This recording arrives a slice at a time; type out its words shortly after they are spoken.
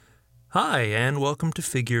Hi, and welcome to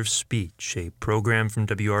Figure of Speech, a program from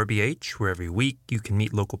WRBH where every week you can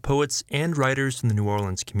meet local poets and writers from the New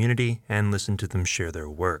Orleans community and listen to them share their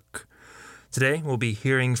work. Today, we'll be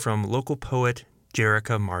hearing from local poet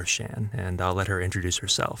Jerica Marchand, and I'll let her introduce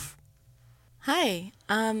herself. Hi,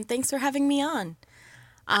 thanks for having me on.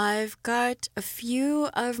 I've got a few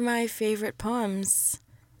of my favorite poems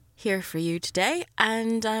here for you today,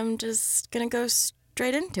 and I'm just going to go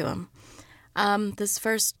straight into them. This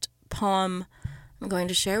first poem I'm going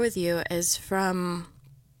to share with you is from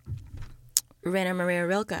Rainer Maria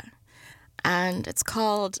Rilke, and it's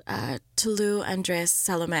called To Lou Andreas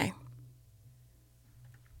Salome.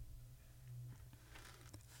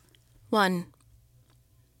 1.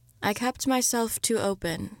 I kept myself too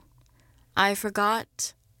open. I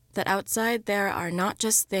forgot that outside there are not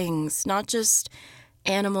just things, not just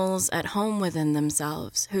animals at home within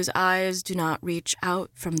themselves, whose eyes do not reach out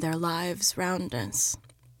from their lives' roundness.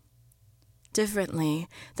 Differently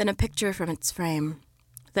than a picture from its frame,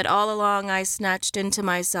 that all along I snatched into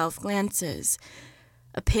myself glances,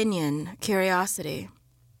 opinion, curiosity.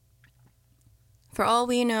 For all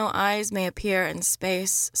we know, eyes may appear in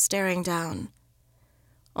space, staring down.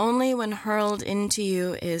 Only when hurled into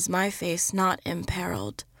you is my face not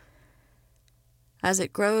imperiled. As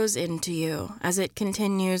it grows into you, as it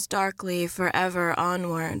continues darkly forever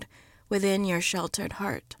onward within your sheltered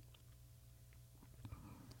heart.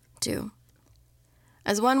 2.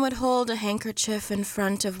 As one would hold a handkerchief in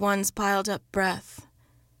front of one's piled-up breath.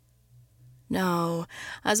 No,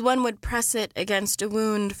 as one would press it against a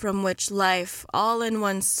wound from which life, all in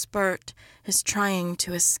one spurt, is trying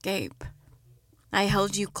to escape. I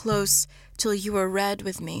held you close till you were red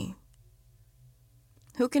with me.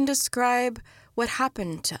 Who can describe what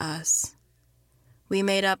happened to us? We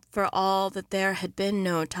made up for all that there had been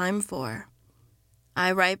no time for.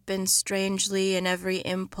 I ripened strangely in every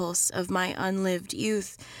impulse of my unlived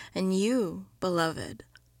youth, and you, beloved,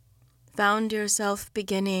 found yourself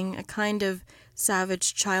beginning a kind of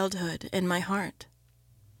savage childhood in my heart.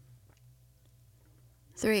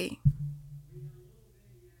 3.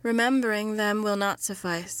 Remembering them will not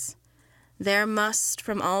suffice. There must,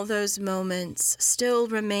 from all those moments, still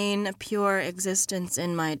remain a pure existence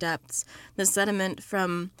in my depths, the sediment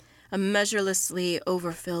from a measurelessly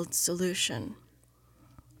overfilled solution.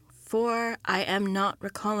 For I am not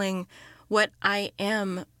recalling what I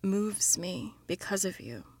am moves me because of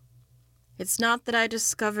you. It's not that I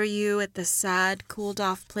discover you at the sad,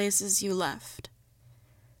 cooled-off places you left.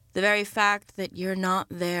 The very fact that you're not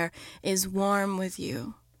there is warm with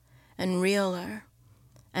you and realer,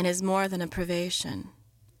 and is more than a privation.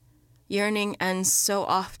 Yearning ends so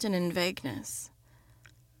often in vagueness.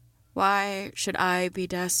 Why should I be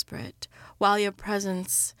desperate while your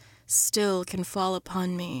presence still can fall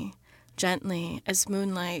upon me, gently as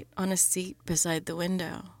moonlight on a seat beside the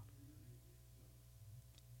window?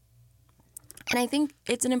 And I think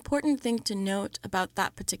it's an important thing to note about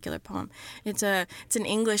that particular poem. It's an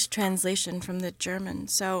English translation from the German,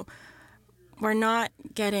 so we're not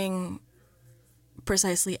getting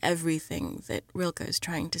precisely everything that Rilke is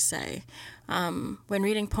trying to say. When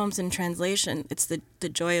reading poems in translation, it's the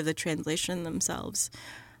joy of the translation themselves.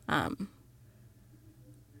 Yeah.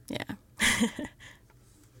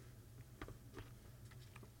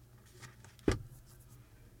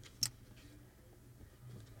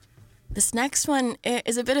 This next one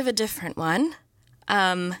is a bit of a different one.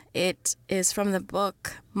 It is from the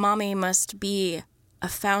book Mommy Must Be a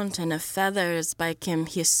Fountain of Feathers by Kim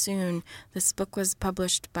Hye-soon. This book was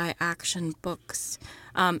published by Action Books.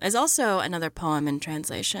 Is also another poem in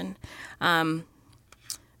translation.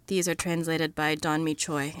 These are translated by Don Mi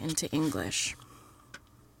Choi into English.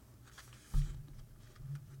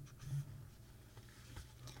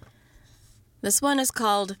 This one is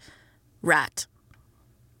called Rat.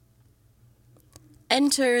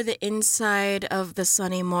 Enter the inside of the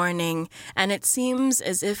sunny morning, and it seems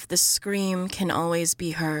as if the scream can always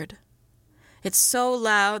be heard. It's so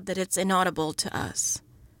loud that it's inaudible to us.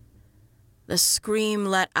 The scream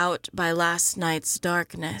let out by last night's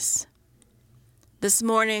darkness. This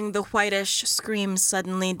morning, the whitish scream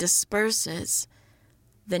suddenly disperses,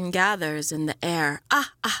 then gathers in the air.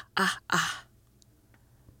 Ah, ah, ah, ah.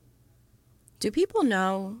 Do people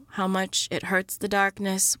know how much it hurts the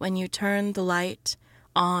darkness when you turn the light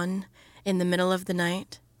on in the middle of the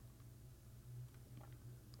night?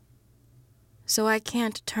 So I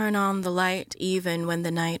can't turn on the light even when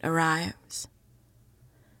the night arrives.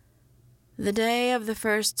 The day of the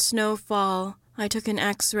first snowfall, I took an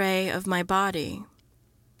X-ray of my body.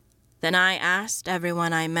 Then I asked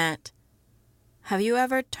everyone I met, "Have you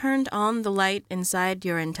ever turned on the light inside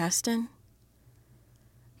your intestine?"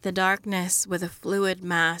 The darkness with a fluid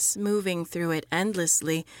mass moving through it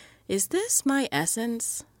endlessly. Is this my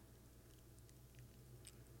essence?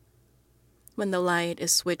 When the light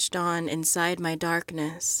is switched on inside my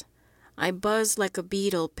darkness, I buzz like a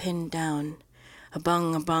beetle pinned down, a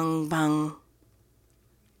bung, bung,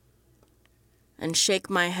 and shake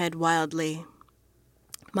my head wildly,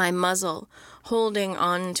 my muzzle holding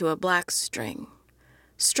on to a black string.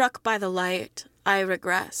 Struck by the light, I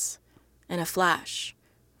regress, in a flash,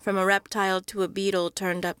 from a reptile to a beetle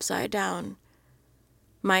turned upside down.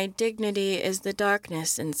 My dignity is the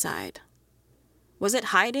darkness inside. Was it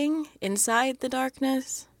hiding inside the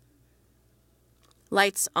darkness?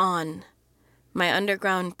 Lights on. My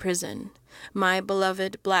underground prison. My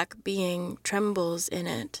beloved black being trembles in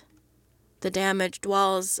it. The damaged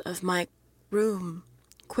walls of my room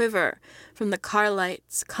quiver from the car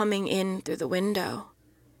lights coming in through the window.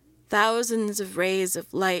 Thousands of rays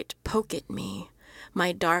of light poke at me,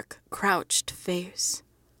 my dark, crouched face.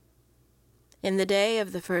 In the day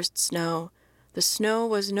of the first snow, the snow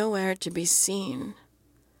was nowhere to be seen.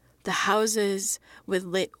 The houses with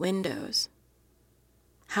lit windows.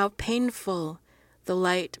 How painful the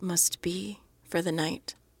light must be for the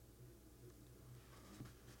night.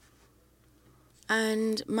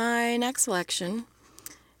 And my next selection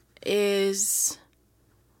is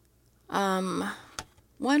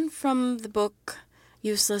one from the book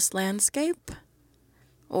Useless Landscape,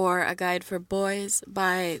 or A Guide for Boys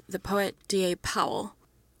by the poet D.A. Powell.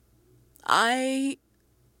 I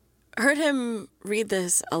heard him read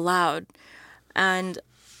this aloud, and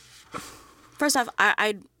first off,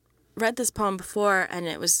 I read this poem before, and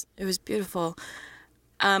it was beautiful.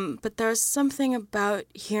 But there's something about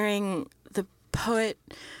hearing the poet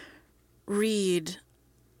read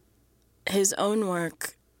his own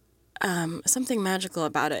work, something magical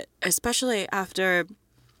about it, especially after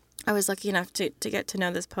I was lucky enough to get to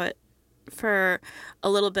know this poet for a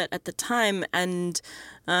little bit at the time, and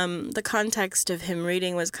the context of him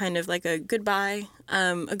reading was kind of like a goodbye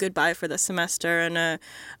for the semester, and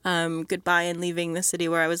a goodbye and leaving the city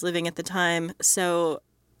where I was living at the time. So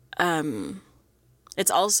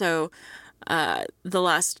it's also the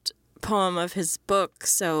last poem of his book,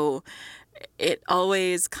 so it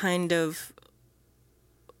always kind of,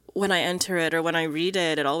 when I enter it or when I read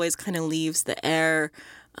it, it always kind of leaves the air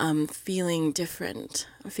feeling different,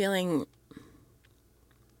 feeling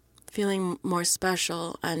more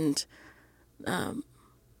special, and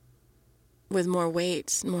with more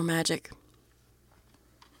weight, more magic.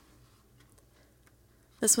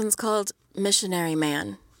 This one's called Missionary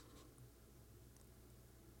Man.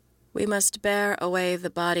 We must bear away the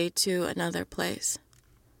body to another place.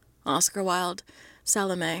 Oscar Wilde,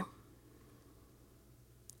 Salome.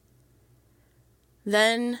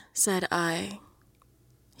 Then said I,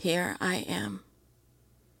 here I am.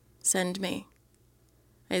 Send me.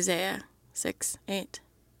 Isaiah 6:8.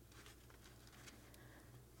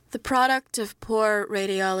 The product of poor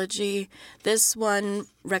radiology, this one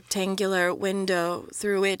rectangular window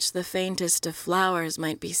through which the faintest of flowers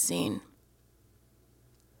might be seen.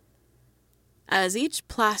 As each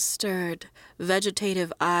plastered,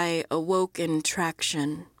 vegetative eye awoke in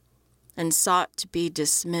traction and sought to be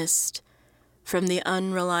dismissed from the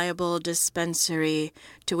unreliable dispensary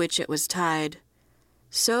to which it was tied,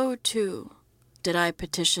 so too did I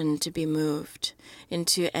petition to be moved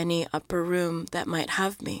into any upper room that might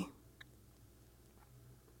have me.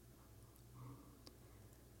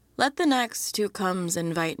 Let the next who comes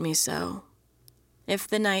invite me so, if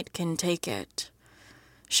the night can take it.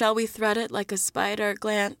 Shall we thread it like a spider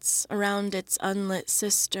glance around its unlit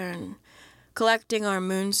cistern, collecting our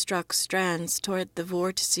moonstruck strands toward the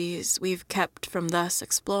vortices we've kept from thus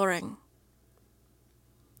exploring?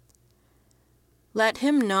 Let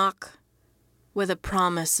him knock with a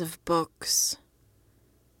promise of books,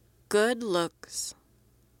 good looks,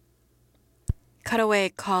 cutaway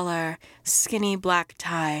collar, skinny black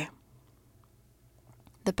tie,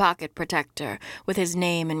 the pocket protector with his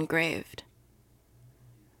name engraved.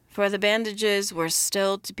 For the bandages were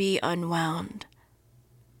still to be unwound.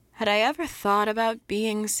 Had I ever thought about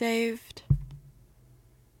being saved?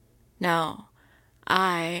 No,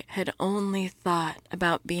 I had only thought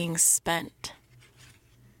about being spent.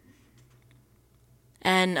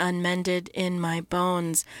 And unmended in my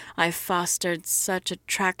bones, I fostered such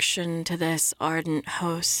attraction to this ardent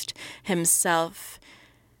host, himself,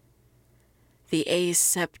 the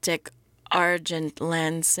aseptic argent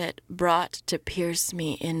lancet brought to pierce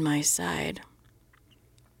me in my side.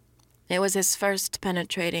 It was his first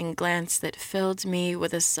penetrating glance that filled me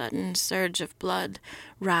with a sudden surge of blood,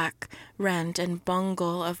 rack, rent, and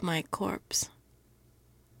bungle of my corpse.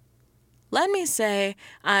 Let me say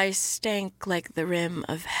I stank like the rim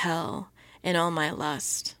of hell in all my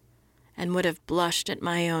lust, and would have blushed at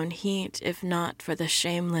my own heat if not for the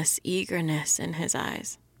shameless eagerness in his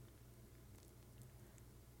eyes.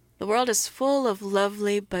 The world is full of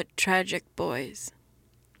lovely but tragic boys.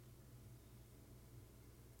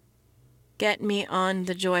 Get me on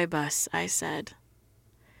the joy bus, I said.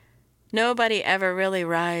 Nobody ever really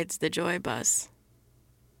rides the joy bus.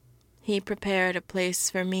 He prepared a place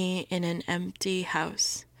for me in an empty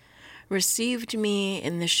house, received me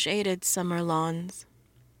in the shaded summer lawns,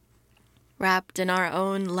 wrapped in our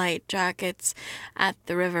own light jackets at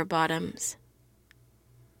the river bottoms,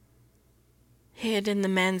 hid in the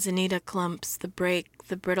manzanita clumps, the brake,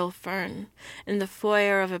 the brittle fern, in the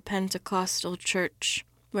foyer of a Pentecostal church,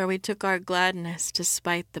 where we took our gladness to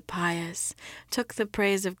spite the pious, took the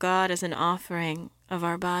praise of God as an offering of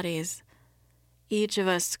our bodies. Each of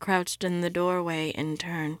us crouched in the doorway in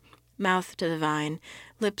turn, mouth to the vine,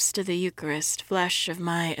 lips to the Eucharist, flesh of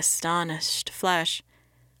my astonished flesh.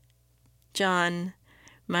 John,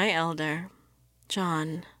 my elder,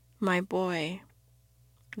 John, my boy.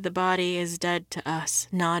 The body is dead to us,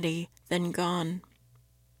 naughty, then gone.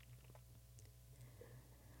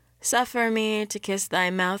 Suffer me to kiss thy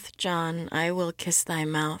mouth, John, I will kiss thy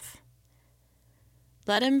mouth.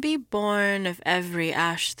 Let him be born of every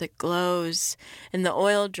ash that glows in the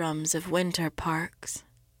oil drums of winter parks.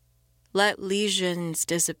 Let lesions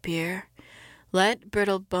disappear. Let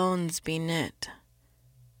brittle bones be knit.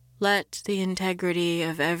 Let the integrity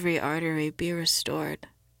of every artery be restored.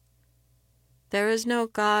 There is no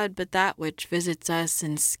God but that which visits us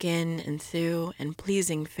in skin and thew and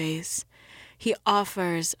pleasing face. He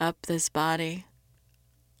offers up this body.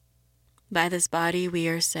 By this body we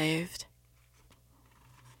are saved.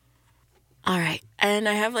 All right, and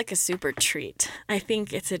I have like a super treat. I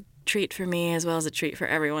think it's a treat for me as well as a treat for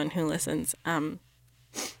everyone who listens.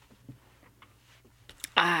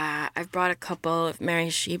 I've brought a couple of Mary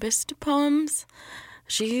Shebist poems.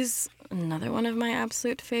 She's another one of my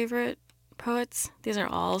absolute favorite poets. These are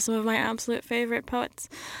all some of my absolute favorite poets.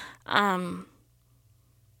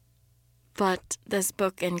 But this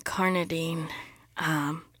book, Incarnadine,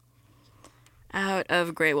 out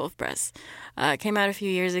of Grey Wolf Press, came out a few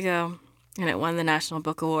years ago, and it won the National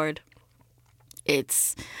Book Award.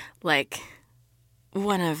 It's like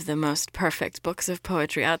one of the most perfect books of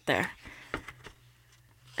poetry out there.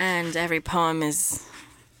 And every poem is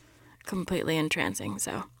completely entrancing,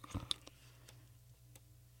 so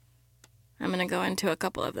I'm going to go into a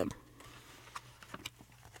couple of them.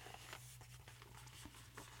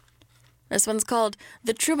 This one's called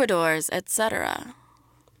The Troubadours, etc.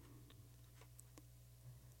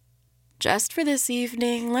 Just for this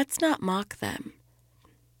evening, let's not mock them.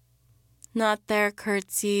 Not their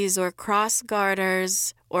curtsies or cross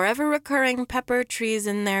garters or ever-recurring pepper trees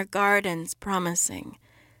in their gardens promising.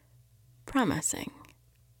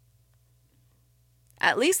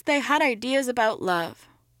 At least they had ideas about love.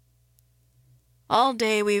 All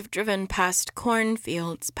day we've driven past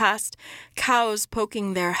cornfields, past cows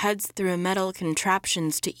poking their heads through metal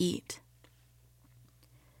contraptions to eat.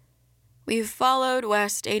 We've followed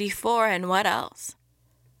West 84 and what else?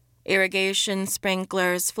 Irrigation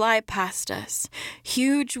sprinklers fly past us,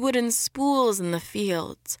 huge wooden spools in the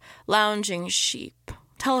fields, lounging sheep,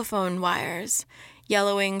 telephone wires,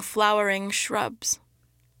 yellowing, flowering shrubs.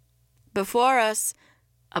 Before us,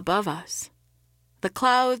 above us, the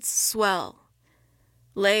clouds swell,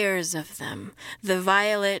 layers of them, the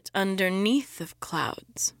violet underneath of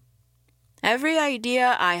clouds. Every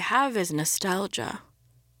idea I have is nostalgia.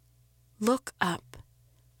 Look up.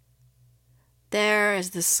 There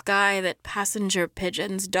is the sky that passenger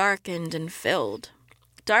pigeons darkened and filled,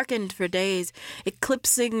 darkened for days,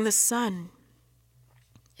 eclipsing the sun,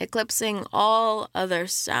 eclipsing all other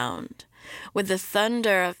sound with the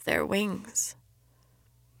thunder of their wings.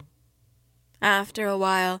 After a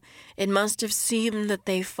while, it must have seemed that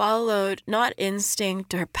they followed not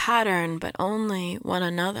instinct or pattern, but only one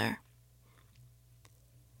another.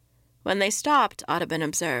 When they stopped, Audubon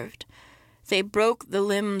observed, they broke the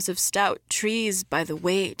limbs of stout trees by the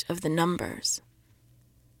weight of the numbers.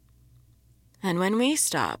 And when we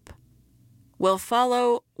stop, we'll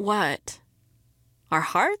follow what? Our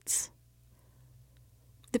hearts?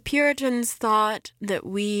 The Puritans thought that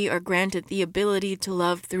we are granted the ability to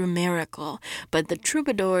love through miracle, but the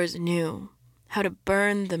troubadours knew how to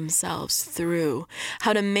burn themselves through,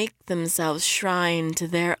 how to make themselves shrine to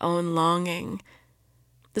their own longing.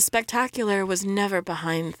 The spectacular was never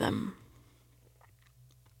behind them.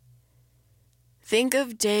 Think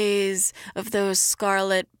of days of those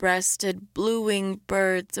scarlet-breasted, blue-winged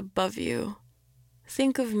birds above you.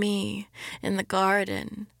 Think of me in the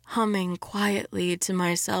garden, humming quietly to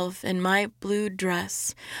myself in my blue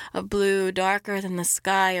dress, a blue darker than the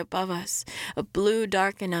sky above us, a blue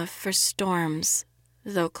dark enough for storms,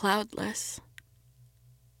 though cloudless.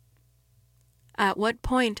 At what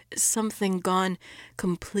point is something gone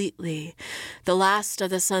completely? The last of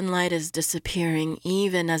the sunlight is disappearing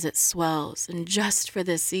even as it swells, and just for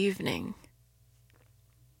this evening.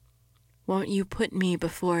 Won't you put me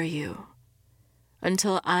before you?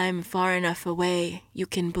 Until I'm far enough away you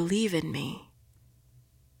can believe in me.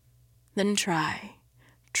 Then try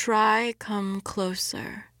come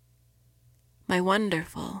closer, my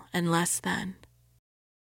wonderful and less than.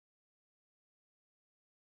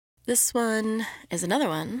 This one is another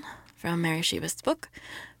one from Mary Shebist's book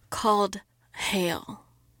called Hail.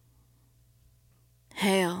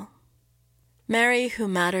 Hail, Mary who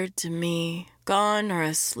mattered to me, gone or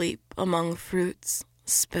asleep among fruits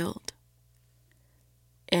spilled.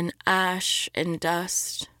 In ash and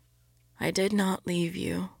dust, I did not leave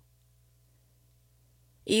you.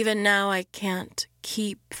 Even now I can't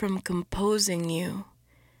keep from composing you,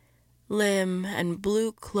 limb and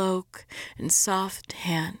blue cloak and soft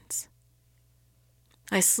hands.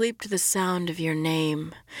 I sleep to the sound of your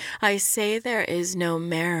name. I say there is no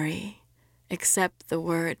Mary, except the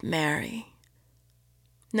word Mary.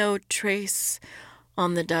 No trace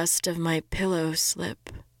on the dust of my pillow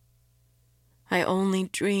slip. I only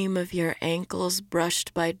dream of your ankles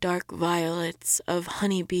brushed by dark violets, of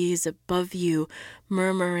honeybees above you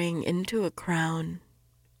murmuring into a crown.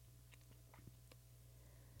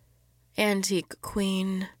 Antique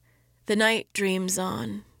queen, the night dreams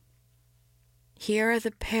on. Here are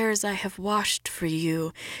the pears I have washed for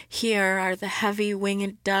you. Here are the heavy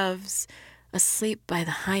winged doves asleep by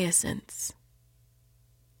the hyacinths.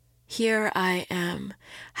 Here I am,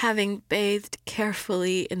 having bathed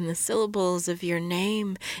carefully in the syllables of your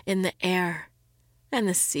name, in the air and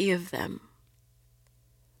the sea of them,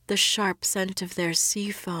 the sharp scent of their sea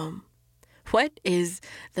foam. What is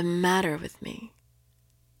the matter with me?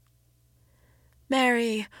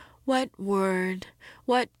 Mary, what word,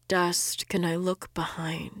 what dust can I look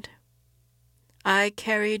behind? I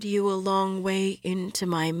carried you a long way into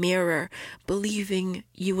my mirror, believing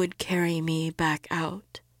you would carry me back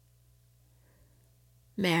out.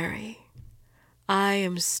 Mary, I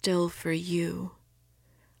am still for you.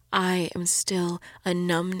 I am still a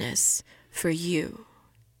numbness for you.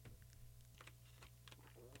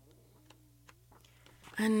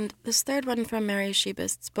 And this third one from Mary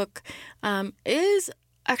Shebist's book is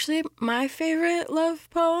actually my favorite love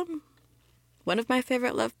poem. One of my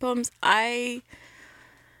favorite love poems. I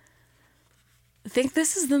think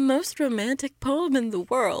this is the most romantic poem in the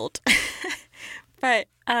world. But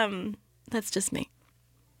that's just me.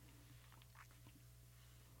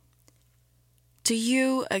 To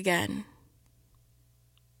you again.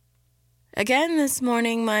 Again this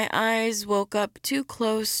morning my eyes woke up too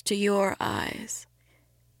close to your eyes.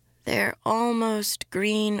 They're almost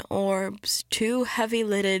green orbs, too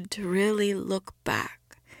heavy-lidded to really look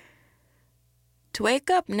back. To wake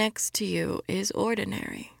up next to you is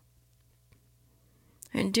ordinary.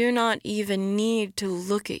 I do not even need to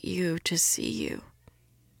look at you to see you.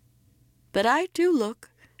 But I do look.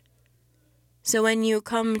 So when you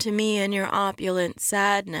come to me in your opulent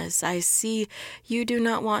sadness, I see you do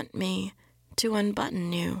not want me to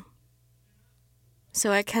unbutton you.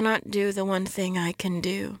 So I cannot do the one thing I can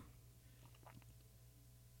do.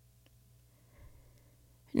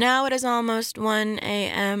 Now it is almost 1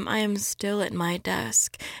 a.m. I am still at my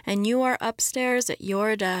desk, and you are upstairs at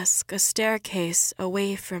your desk, a staircase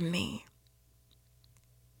away from me.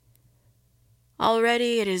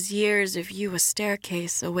 Already it is years of you a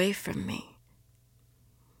staircase away from me.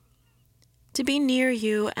 To be near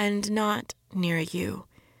you and not near you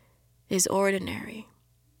is ordinary.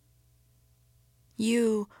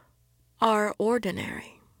 You are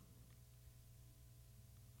ordinary.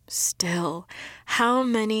 Still, how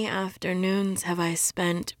many afternoons have I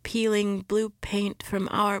spent peeling blue paint from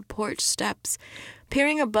our porch steps,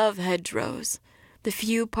 peering above hedgerows, the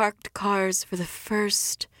few parked cars for the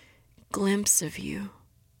first glimpse of you?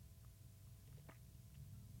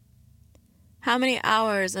 How many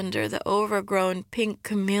hours under the overgrown pink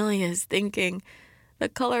camellias thinking the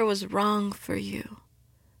color was wrong for you,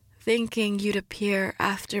 thinking you'd appear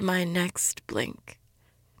after my next blink.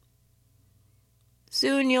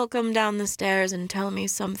 Soon you'll come down the stairs and tell me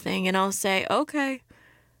something, and I'll say, okay,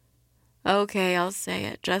 I'll say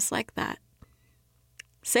it just like that.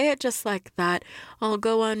 Say it just like that. I'll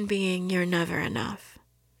go on being your never enough.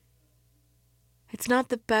 It's not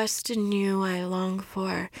the best in you I long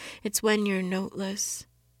for. It's when you're noteless.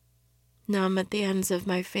 numb at the ends of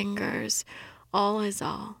my fingers. All is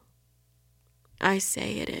all. I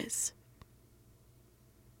say it is.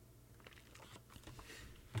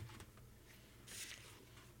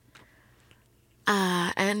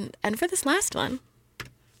 And for this last one,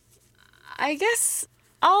 I guess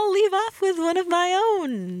I'll leave off with one of my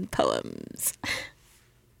own poems.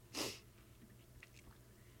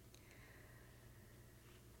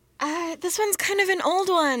 This one's kind of an old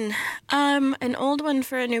one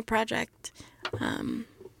for a new project.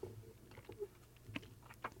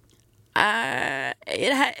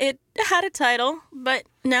 It had a title, but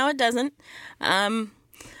now it doesn't.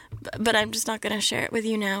 But I'm just not going to share it with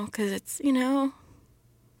you now because it's,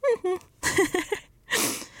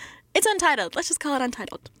 it's untitled. Let's just call it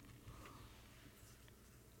untitled.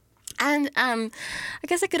 And I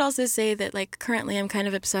guess I could also say that, like, currently I'm kind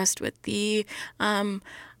of obsessed with the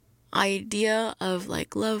idea of,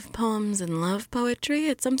 like, love poems and love poetry.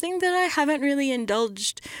 It's something that I haven't really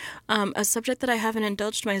indulged, a subject that I haven't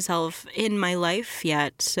indulged myself in my life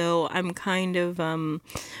yet. So I'm kind of,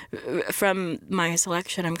 from my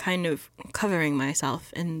selection, I'm kind of covering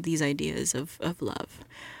myself in these ideas of love.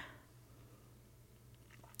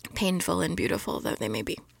 Painful and beautiful though they may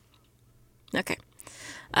be. Okay.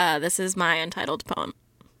 This is my untitled poem.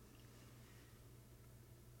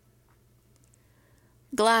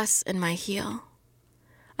 Glass in my heel.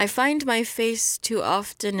 I find my face too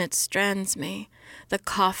often it strands me, the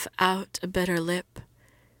cough out a bitter lip.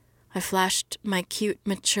 I flashed my cute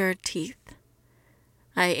mature teeth.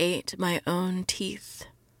 I ate my own teeth.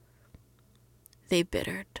 They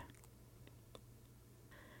bittered.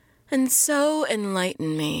 And so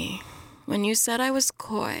enlighten me. When you said I was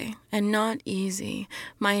coy and not easy,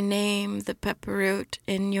 my name, the pepperroot,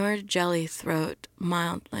 in your jelly throat,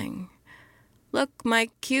 mildling. Look, my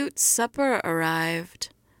cute supper arrived.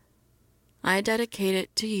 I dedicate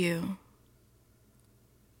it to you.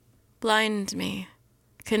 Blind me.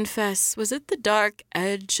 Confess, was it the dark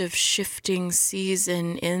edge of shifting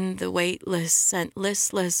season in the weightless, sent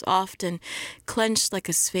listless, often clenched like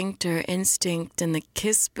a sphincter instinct in the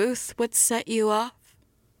kiss booth what set you off?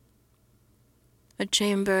 A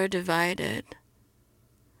chamber divided.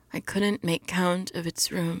 I couldn't make count of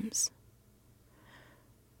its rooms.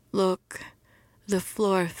 Look, the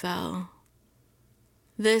floor fell.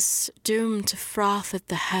 This doomed to froth at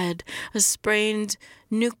the head, a sprained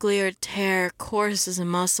nuclear tear coarse as a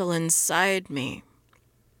muscle inside me.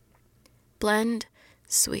 Blend,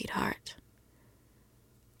 sweetheart.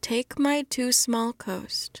 Take my too small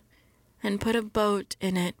coast and put a boat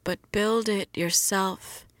in it, but build it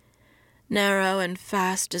yourself. Narrow and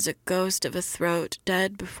fast as a ghost of a throat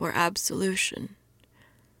dead before absolution.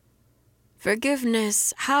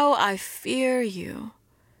 Forgiveness, how I fear you.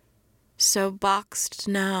 So boxed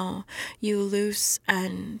now, you loose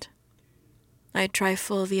end. I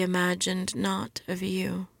trifle the imagined not of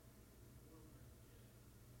you.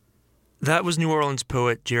 That was New Orleans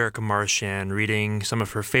poet Jerica Marchand reading some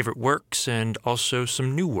of her favorite works and also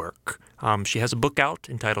some new work. She has a book out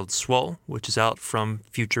entitled Swole, which is out from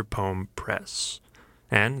Future Poem Press.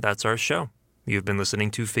 And that's our show. You've been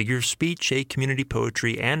listening to Figure of Speech, a community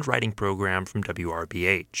poetry and writing program from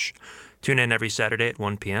WRBH. Tune in every Saturday at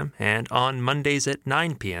 1 p.m. and on Mondays at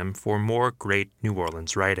 9 p.m. for more great New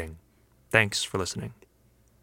Orleans writing. Thanks for listening.